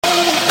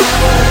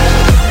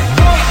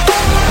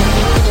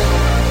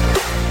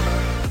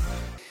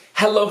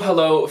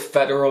Hello,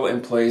 federal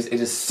employees.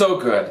 It is so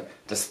good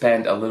to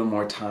spend a little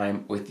more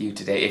time with you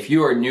today. If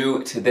you are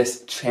new to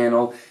this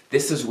channel,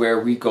 this is where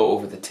we go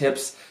over the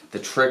tips, the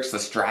tricks, the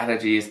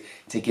strategies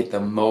to get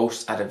the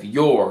most out of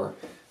your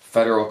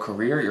federal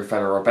career, your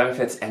federal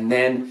benefits, and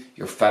then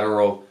your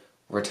federal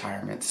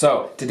retirement.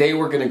 So today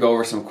we're going to go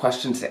over some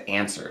questions and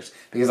answers,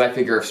 because I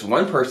figure if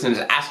one person is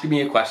asking me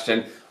a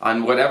question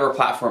on whatever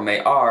platform they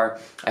are,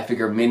 I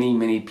figure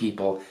many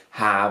people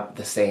have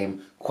the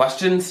same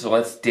questions. So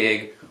let's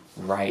dig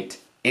right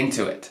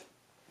into it.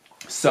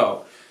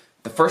 So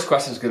the first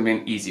question is going to be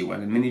an easy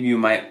one, and many of you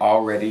might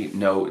already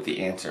know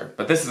the answer,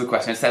 but this is the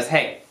question. It says,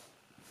 hey,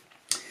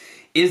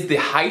 is the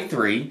high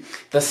three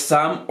the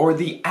sum or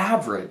the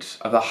average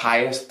of the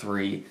highest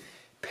three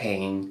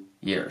paying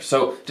years?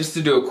 So just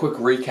to do a quick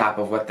recap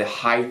of what the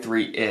high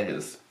three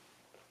is,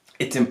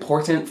 it's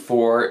important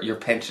for your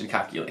pension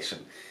calculation.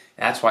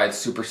 That's why it's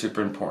super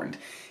important.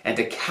 And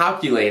to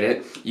calculate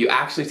it, you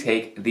actually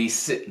take the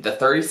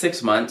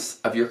 36 months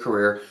of your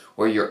career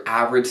where your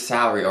average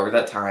salary over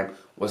that time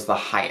was the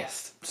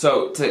highest.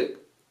 So to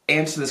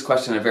answer this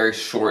question in a very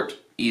short,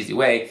 easy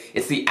way,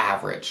 it's the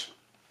average.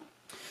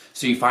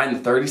 So you find the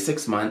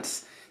 36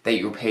 months that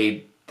you were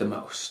paid the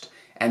most,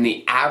 and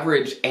the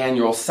average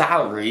annual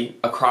salary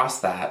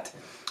across that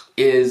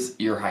is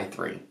your high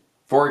three.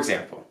 For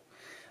example,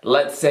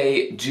 let's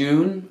say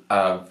June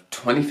of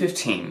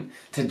 2015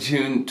 to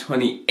June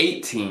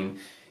 2018,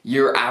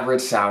 your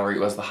average salary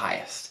was the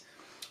highest.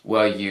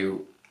 Well,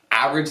 you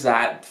average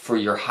that for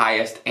your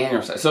highest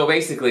annual salary. So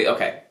basically,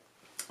 okay,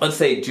 let's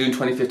say June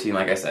 2015,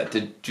 like I said,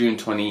 to June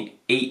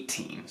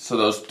 2018. So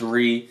those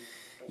 3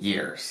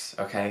 years,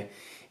 okay?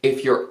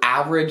 If your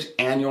average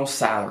annual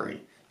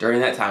salary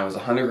during that time was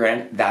 100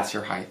 grand, that's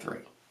your high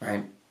three,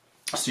 right?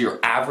 So your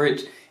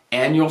average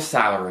annual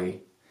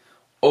salary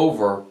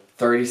over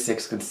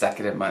 36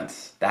 consecutive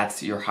months,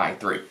 that's your high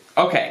three.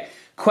 Okay,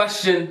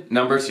 question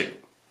number 2.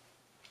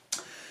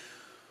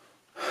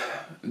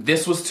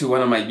 This was to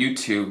one of my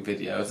YouTube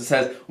videos. It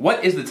says,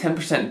 what is the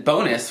 10%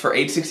 bonus for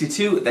age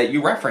 62 that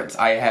you reference?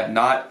 I have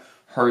not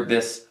heard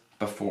this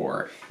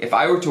before. If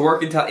I were to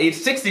work until age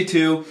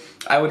 62,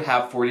 I would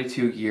have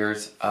 42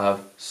 years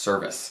of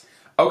service.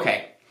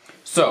 Okay,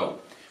 so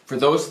for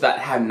those that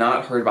have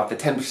not heard about the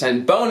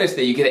 10% bonus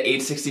that you get at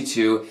age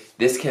 62,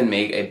 this can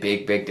make a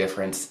big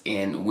difference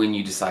in when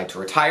you decide to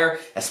retire,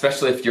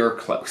 especially if you're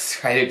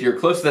close, right? If you're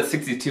close to that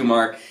 62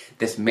 mark,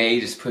 this may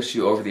just push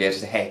you over the edge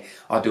and say, hey,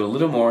 I'll do a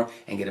little more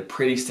and get a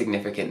pretty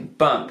significant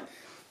bump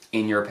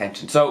in your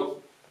pension.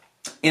 So,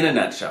 in a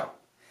nutshell,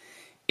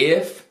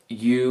 if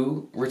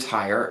you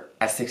retire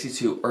at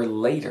 62 or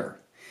later,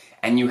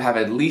 and you have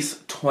at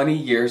least 20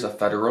 years of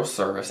federal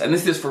service, and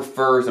this is for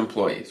FERS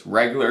employees,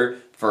 regular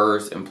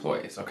FERS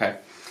employees, okay?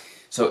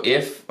 So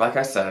if, like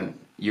I said,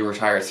 you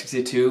retire at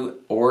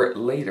 62 or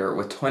later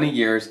with 20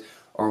 years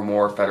or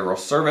more federal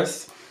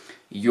service,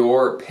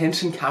 your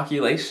pension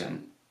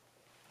calculation,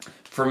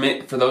 for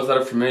those that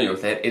are familiar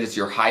with it, it is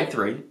your high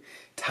three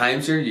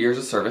times your years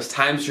of service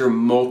times your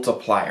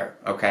multiplier,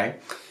 okay?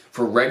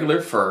 For regular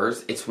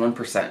FERS, it's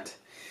 1%.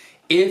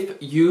 If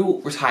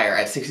you retire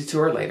at 62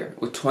 or later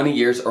with 20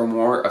 years or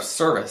more of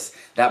service,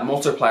 that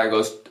multiplier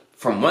goes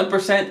from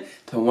 1%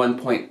 to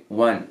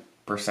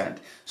 1.1%.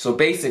 So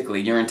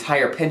basically, your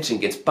entire pension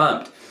gets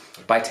bumped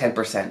by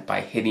 10%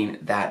 by hitting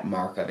that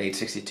mark of age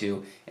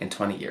 62 in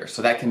 20 years.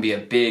 So that can be a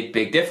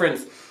big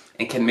difference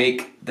and can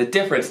make the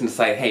difference and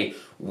decide, hey,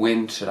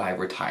 when should I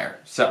retire?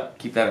 So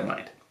keep that in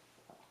mind.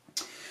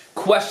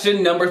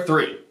 Question number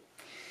 3.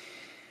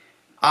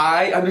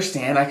 I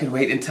understand I could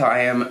wait until I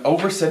am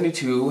over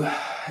 72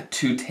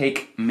 to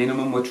take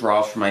minimum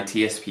withdrawals from my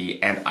TSP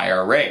and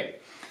IRA.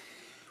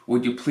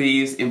 Would you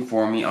please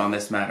inform me on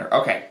this matter?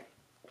 Okay,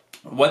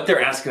 what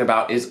they're asking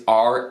about is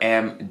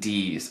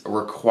RMDs,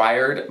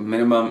 required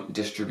minimum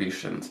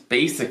distributions.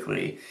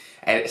 Basically,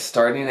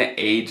 starting at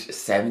age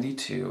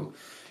 72,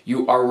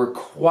 you are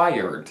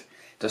required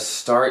to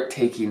start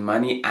taking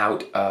money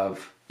out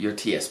of your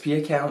TSP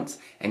accounts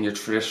and your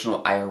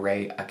traditional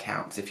IRA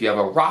accounts. If you have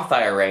a Roth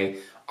IRA,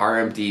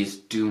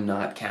 RMDs do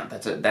not count.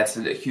 That's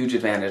a huge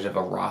advantage of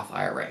a Roth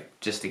IRA,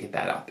 just to get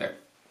that out there.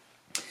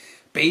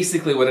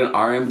 Basically what an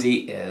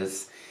RMD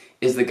is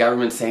the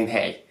government saying,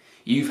 hey,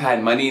 you've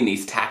had money in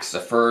these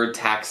tax-deferred,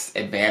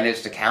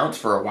 tax-advantaged accounts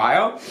for a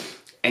while,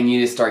 and you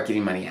need to start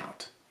getting money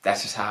out.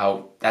 That's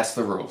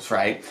the rules,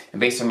 right? And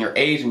based on your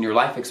age and your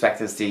life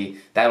expectancy,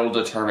 that'll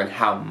determine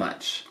how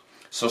much.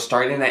 So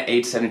starting at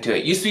age 72,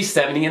 it used to be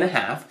 70 and a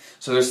half,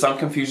 so there's some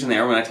confusion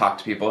there when I talk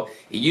to people.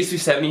 It used to be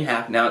 70 and a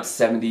half, now it's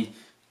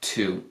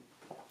 72.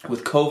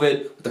 With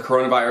COVID, with the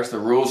coronavirus, the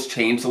rules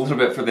changed a little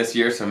bit for this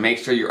year, so make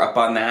sure you're up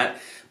on that.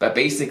 But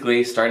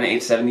basically, starting at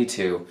age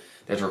 72,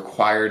 there's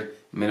required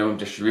minimum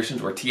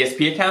distributions where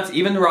TSP accounts,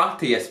 even the Roth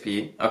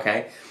TSP,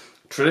 okay,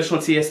 traditional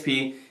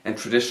TSP and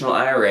traditional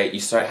IRA, you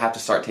have to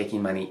start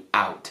taking money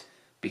out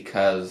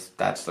because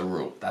that's the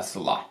rule, that's the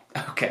law.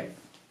 Okay.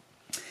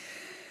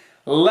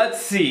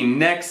 Let's see,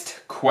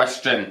 next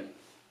question.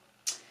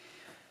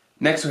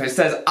 Next one, it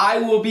says, I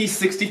will be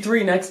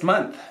 63 next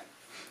month.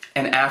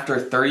 And after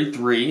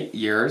 33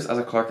 years as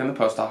a clerk in the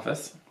post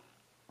office,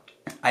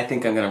 I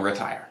think I'm going to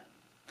retire.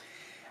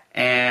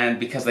 And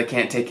because I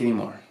can't take any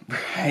more,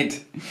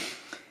 right?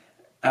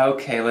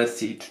 Okay, let's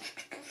see.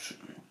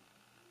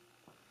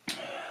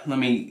 Let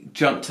me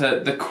jump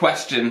to the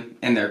question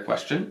in their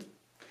question.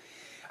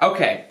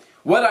 Okay,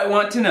 what I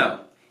want to know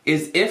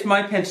is if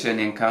my pension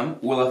income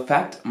will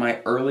affect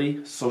my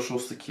early Social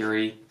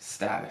Security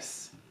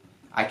status.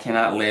 I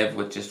cannot live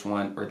with just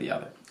one or the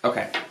other.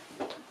 Okay,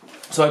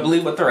 so I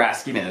believe what they're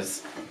asking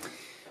is,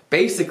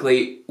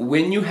 basically,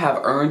 when you have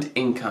earned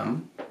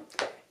income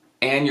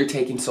and you're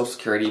taking Social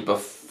Security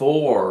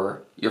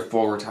before your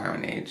full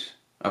retirement age,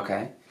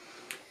 okay,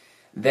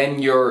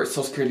 then your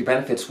Social Security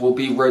benefits will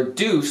be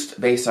reduced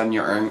based on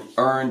your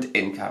earned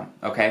income,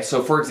 okay?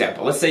 So for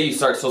example, let's say you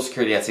start Social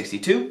Security at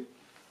 62,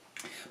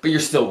 but you're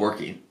still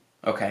working,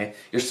 okay?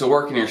 You're still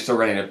working, you're still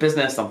running a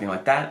business, something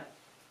like that.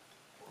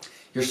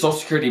 Your Social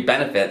Security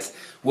benefits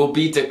will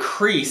be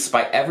decreased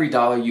by every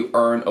dollar you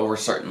earn over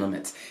certain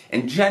limits.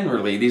 And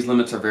generally, these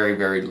limits are very,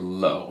 very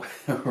low,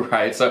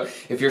 right? So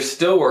if you're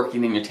still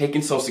working and you're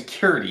taking Social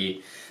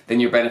Security,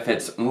 then your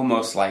benefits will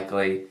most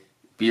likely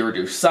be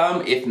reduced.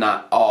 Some, if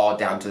not all,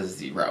 down to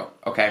zero,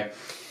 okay?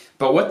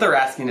 But what they're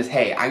asking is,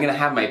 hey, I'm going to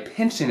have my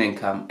pension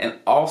income and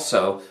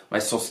also my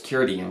Social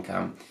Security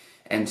income.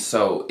 And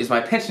so is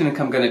my pension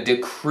income going to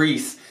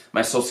decrease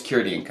my Social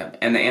Security income?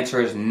 And the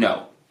answer is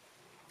no,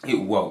 it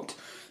won't.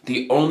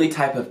 The only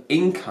type of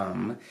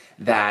income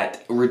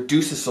that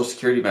reduces Social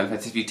Security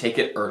benefits if you take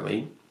it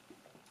early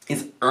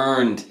is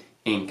earned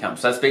income.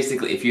 So that's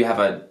basically if you have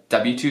a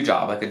W-2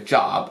 job, like a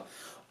job,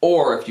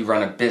 or if you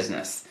run a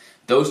business.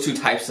 Those two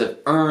types of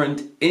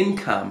earned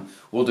income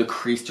will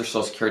decrease your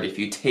Social Security if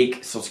you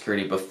take Social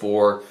Security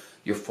before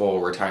your full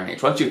retirement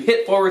age. Once you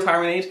hit full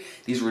retirement age,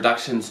 these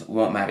reductions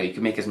won't matter. You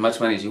can make as much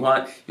money as you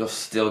want, you'll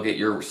still get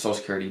your Social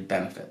Security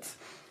benefits.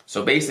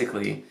 So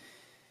basically,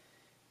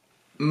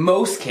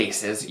 most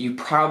cases, you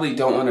probably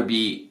don't want to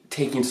be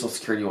taking Social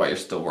Security while you're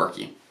still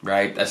working,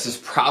 right? That's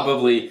just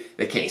probably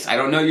the case. I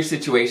don't know your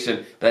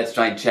situation, but that's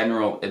my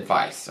general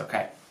advice,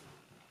 okay?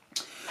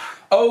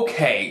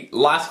 Okay,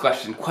 last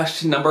question.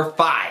 Question number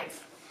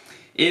 5.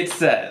 It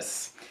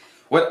says,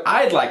 what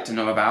I'd like to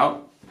know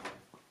about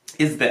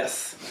is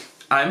this.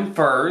 I'm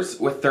FERS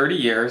with 30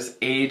 years,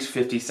 age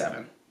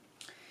 57.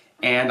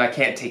 And I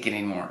can't take it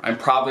anymore. I'm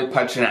probably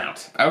punching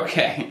out.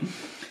 Okay,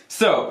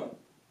 so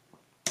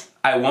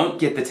I won't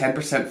get the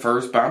 10%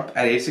 FERS bump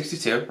at age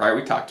 62, right?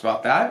 We talked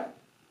about that.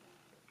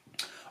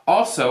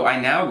 Also, I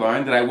now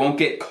learned that I won't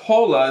get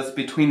COLAs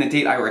between the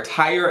date I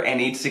retire and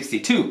age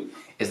 62.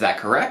 Is that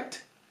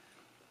correct?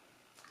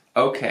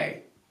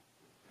 Okay,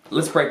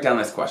 let's break down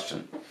this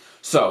question.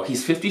 So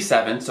he's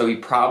 57, so he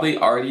probably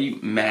already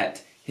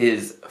met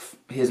his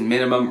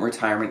minimum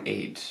retirement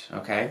age,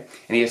 okay?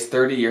 And he has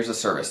 30 years of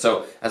service.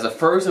 So as a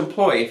FERS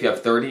employee, if you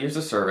have 30 years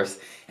of service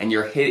and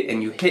you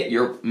hit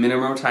your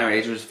minimum retirement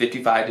age, which is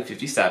 55 to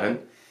 57,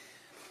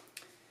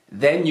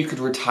 then you could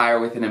retire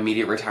with an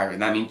immediate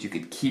retirement. That means you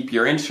could keep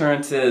your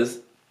insurances,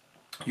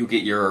 you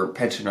get your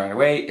pension right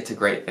away. It's a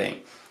great thing.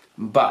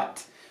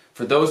 But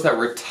for those that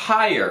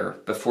retire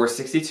before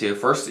 62,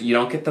 first, you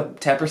don't get the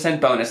 10%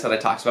 bonus that I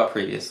talked about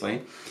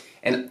previously.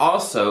 And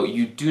also,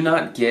 you do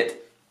not get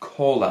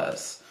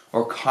COLAs,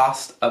 or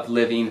cost of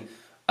living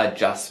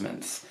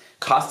adjustments.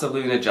 Cost of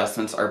living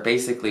adjustments are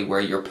basically where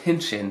your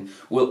pension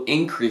will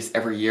increase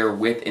every year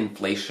with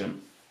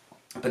inflation.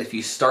 But if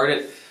you start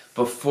it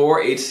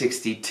before age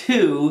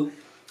 62,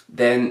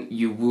 then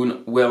you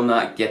will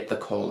not get the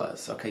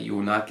COLAs, okay? You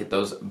will not get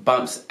those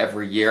bumps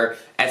every year.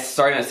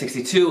 Starting at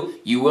 62,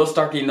 you will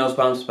start getting those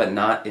bumps, but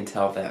not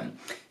until then.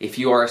 If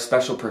you are a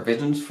special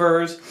provisions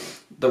FERS,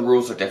 the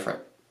rules are different.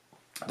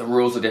 The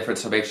rules are different,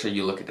 so make sure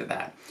you look into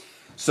that.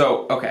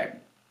 So, okay.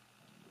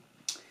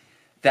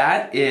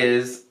 That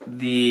is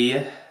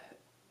the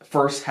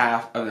first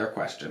half of their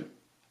question.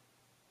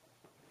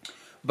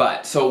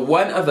 But, so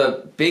one of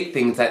the big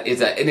things that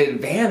is an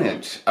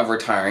advantage of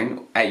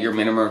retiring at your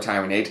minimum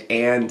retirement age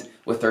and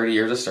with 30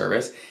 years of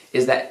service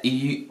is that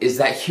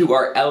you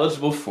are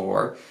eligible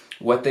for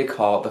what they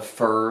call the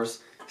FERS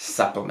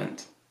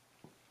supplement.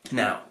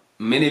 Now,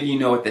 many of you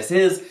know what this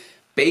is.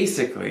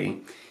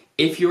 Basically,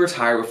 if you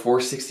retire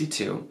before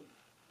 62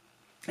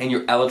 and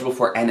you're eligible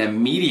for an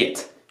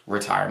immediate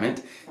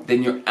retirement,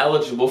 then you're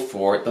eligible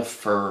for the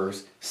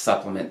FERS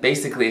supplement.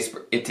 Basically,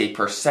 it's a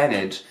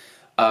percentage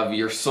of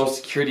your Social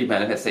Security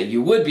benefits that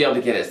you would be able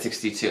to get at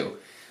 62.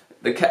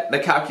 The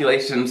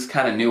calculation's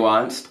kind of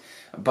nuanced,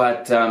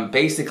 but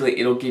basically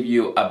it'll give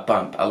you a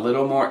bump, a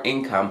little more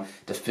income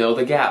to fill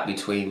the gap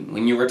between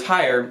when you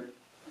retire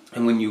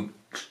and when you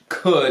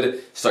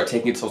could start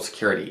taking Social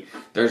Security.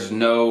 There's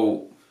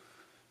no,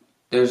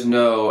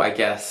 I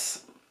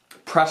guess,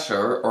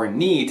 pressure or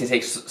need to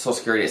take Social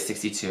Security at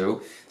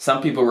 62.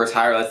 Some people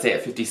retire, let's say,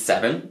 at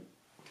 57.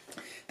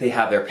 They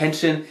have their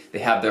pension, they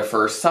have their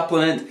FERS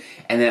supplement,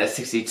 and then at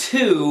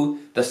 62,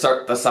 the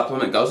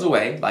supplement goes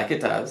away, like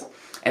it does,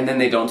 and then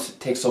they don't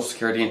take Social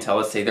Security until,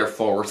 let's say, their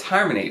full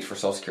retirement age for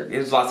Social Security.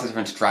 There's lots of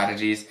different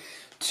strategies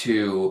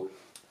to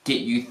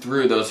get you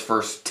through those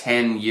first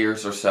 10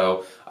 years or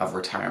so of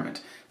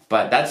retirement.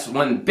 But that's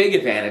one big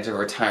advantage of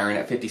retiring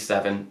at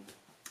 57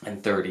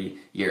 and 30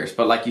 years.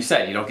 But like you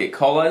said, you don't get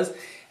COLAs,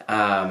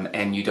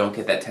 and you don't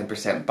get that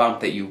 10%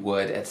 bump that you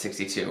would at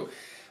 62.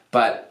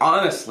 But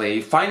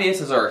honestly,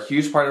 finances are a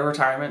huge part of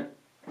retirement,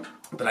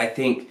 but I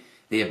think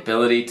the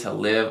ability to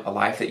live a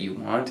life that you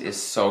want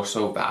is so,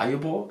 so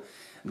valuable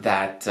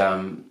that,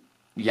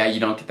 yeah, you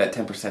don't get that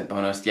 10%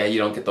 bonus. Yeah, you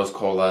don't get those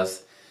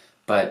COLAs,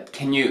 but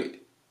can you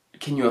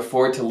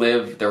afford to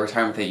live the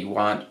retirement that you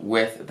want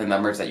with the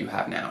numbers that you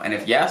have now? And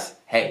if yes,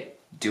 hey,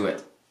 do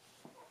it.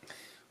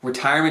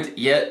 Retirement,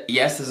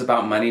 yes, is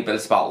about money, but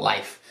it's about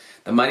life.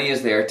 The money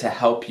is there to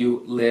help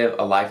you live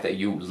a life that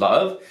you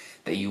love,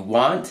 that you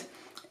want,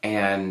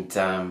 and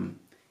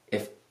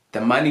if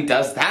the money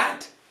does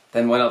that,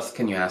 then what else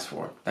can you ask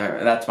for?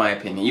 That's my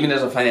opinion, even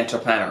as a financial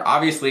planner.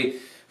 Obviously,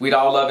 we'd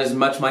all love as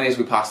much money as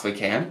we possibly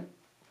can,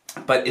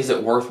 but is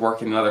it worth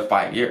working another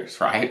 5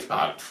 years, right?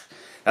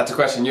 That's a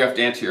question you have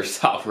to answer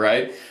yourself,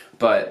 right?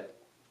 But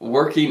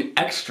working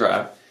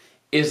extra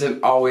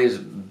isn't always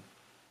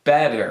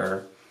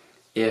better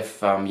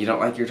if you don't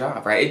like your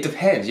job, right? It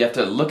depends. You have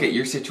to look at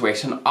your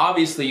situation.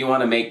 Obviously, you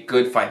want to make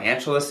good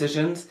financial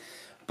decisions,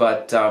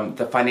 but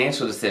the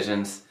financial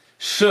decisions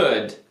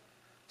should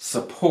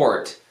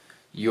support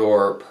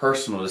your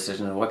personal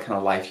decision of what kind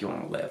of life you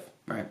want to live,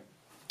 right?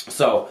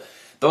 So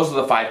those are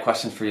the 5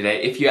 questions for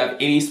today. If you have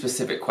any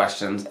specific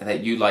questions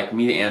that you'd like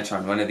me to answer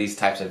on one of these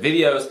types of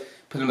videos,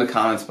 put them in the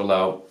comments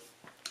below,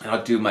 and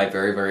I'll do my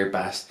very, very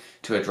best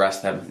to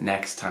address them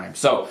next time.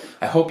 So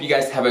I hope you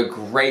guys have a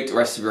great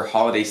rest of your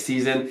holiday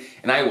season,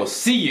 and I will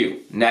see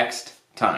you next